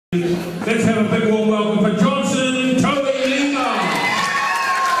Let's have a big warm welcome for Johnson Taulima.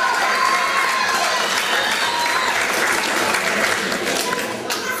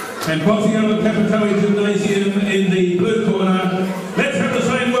 And boxing out of the Capitale Gymnasium in the blue corner. Let's have the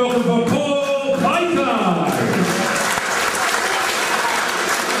same welcome for Paul Baker.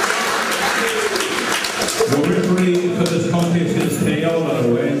 Your referee for this contest is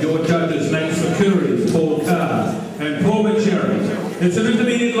Taulima, and your judges Nate Sakuri, Paul Carr, and Paul McSherry. It's an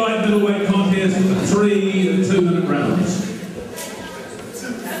intermediate light middleweight contest with 3 2-minute rounds.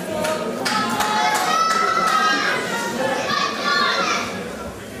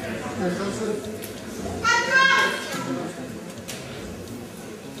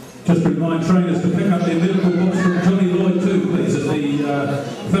 Just remind trainers to pick up their medical books from Johnny Lloyd too, please, at the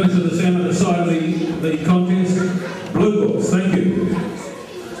finish of the amateur side of the contest. Blue books, thank you.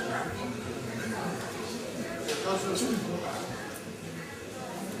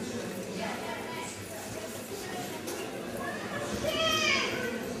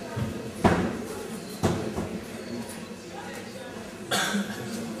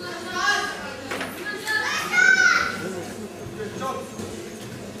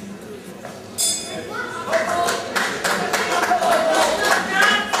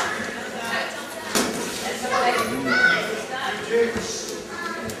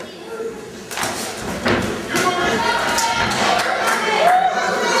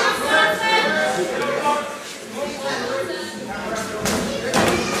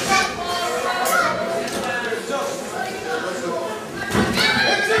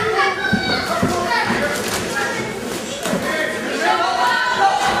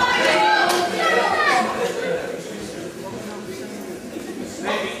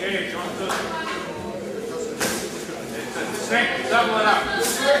 Double it up.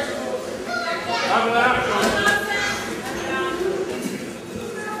 Double it up, Johnson.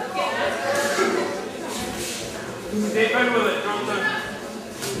 Step in with it, Johnson.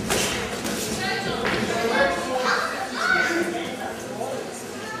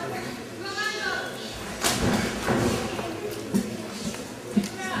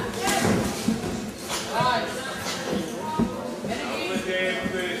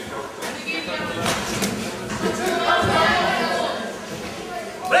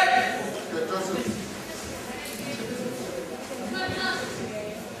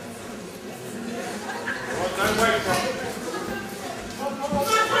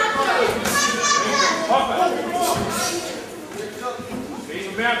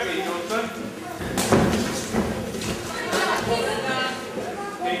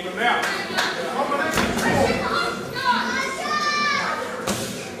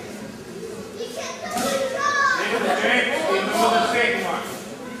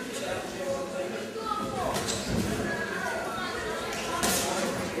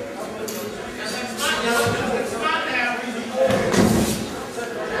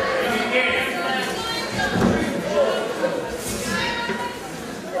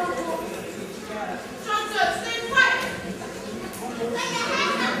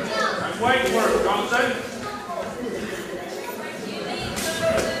 Wait work, Johnson.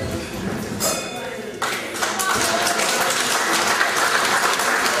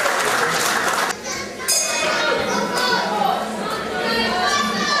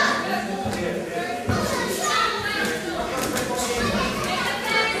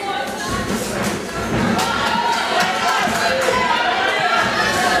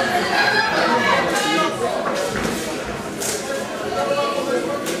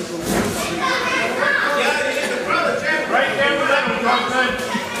 Yeah.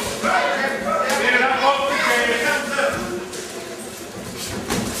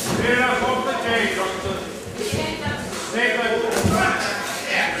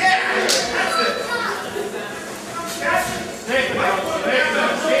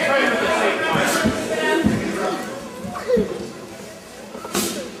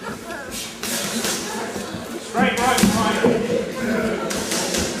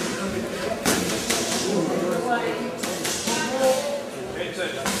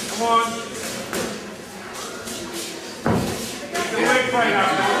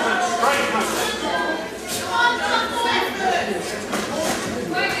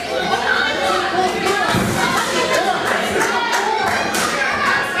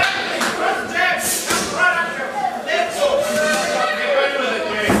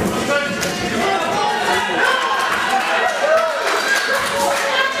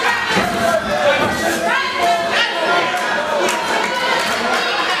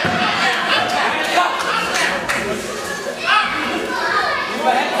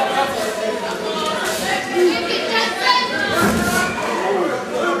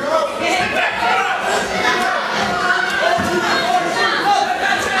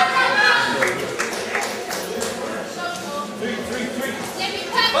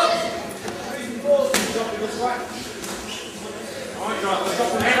 Thank you.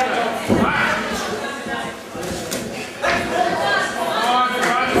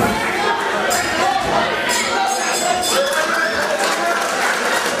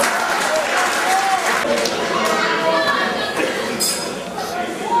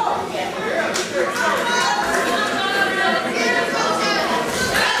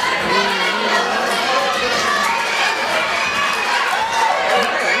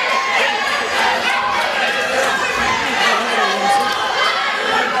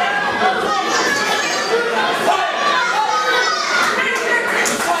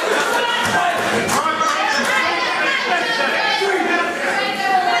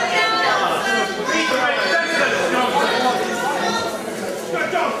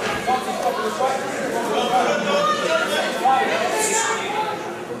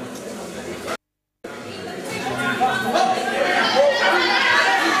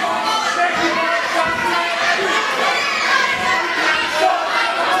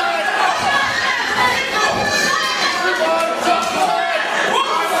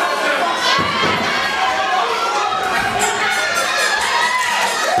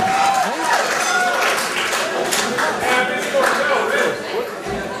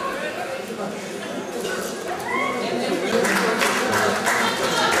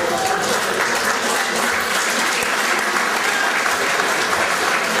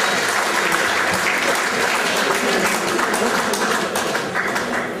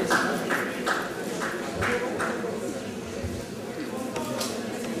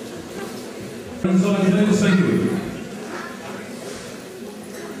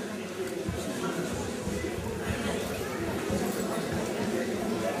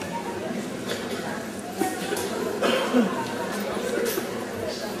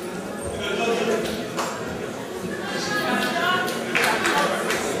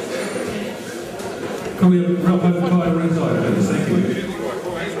 Can we wrap up the fire ringside, please? Thank you.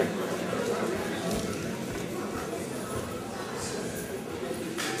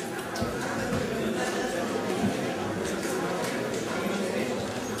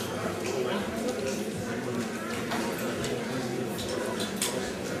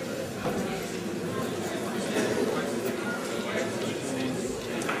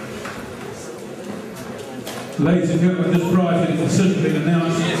 Ladies and gentlemen, this prize has consistently been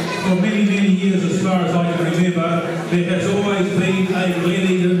announced for many, many years, as far as I can remember. There has always been a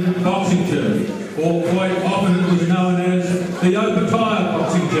Gleneden boxing gym, or quite often it was known as the Open Fire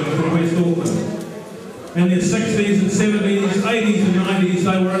Boxing Gym from West Auckland. In the 60s and 70s, 80s and 90s,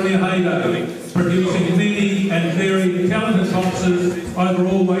 they were in their heyday, producing many and very talented boxers over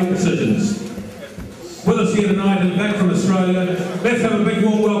all weight decisions. With us here tonight and back from Australia, let's have a big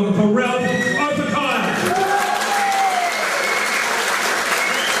warm welcome for Ralph Opakaya.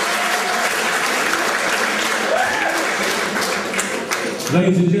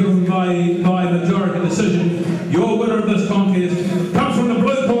 Ladies and gentlemen, by majority decision, your winner of this contest